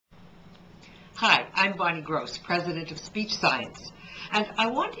Hi, I'm Bonnie Gross, President of SpeechScience, and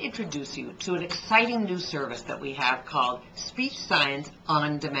I want to introduce you to an exciting new service that we have called SpeechScience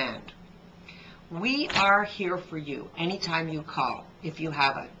On Demand. We are here for you anytime you call. If you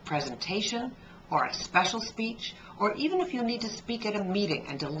have a presentation or a special speech, or even if you need to speak at a meeting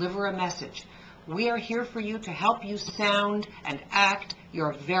and deliver a message, we are here for you to help you sound and act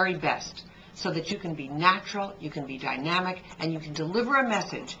your very best so that you can be natural, you can be dynamic, and you can deliver a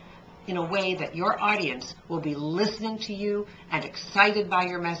message in a way that your audience will be listening to you and excited by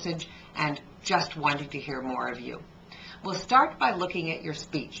your message and just wanting to hear more of you. We'll start by looking at your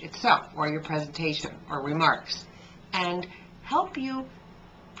speech itself or your presentation or remarks and help you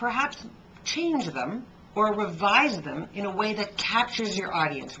perhaps change them or revise them in a way that captures your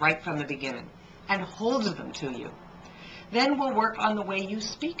audience right from the beginning and holds them to you. Then we'll work on the way you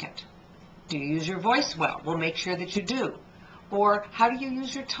speak it. Do you use your voice well? We'll make sure that you do. Or how do you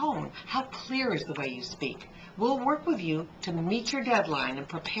use your tone? How clear is the way you speak? We'll work with you to meet your deadline and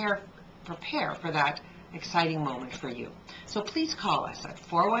prepare for that exciting moment for you. So please call us at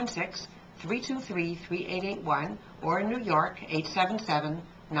 416-323-3881 or in New York,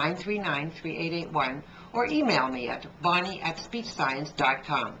 877-939-3881, or email me at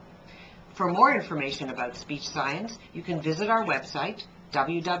bonnie@speechscience.com. For more information about Speech Science, you can visit our website,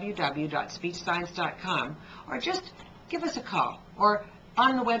 www.speechscience.com, or just give us a call. Or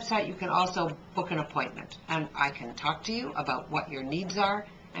on the website, you can also book an appointment, and I can talk to you about what your needs are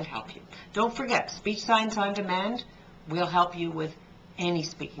and help you. Don't forget, Speech Science On Demand will help you with any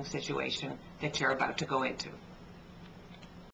speaking situation that you're about to go into.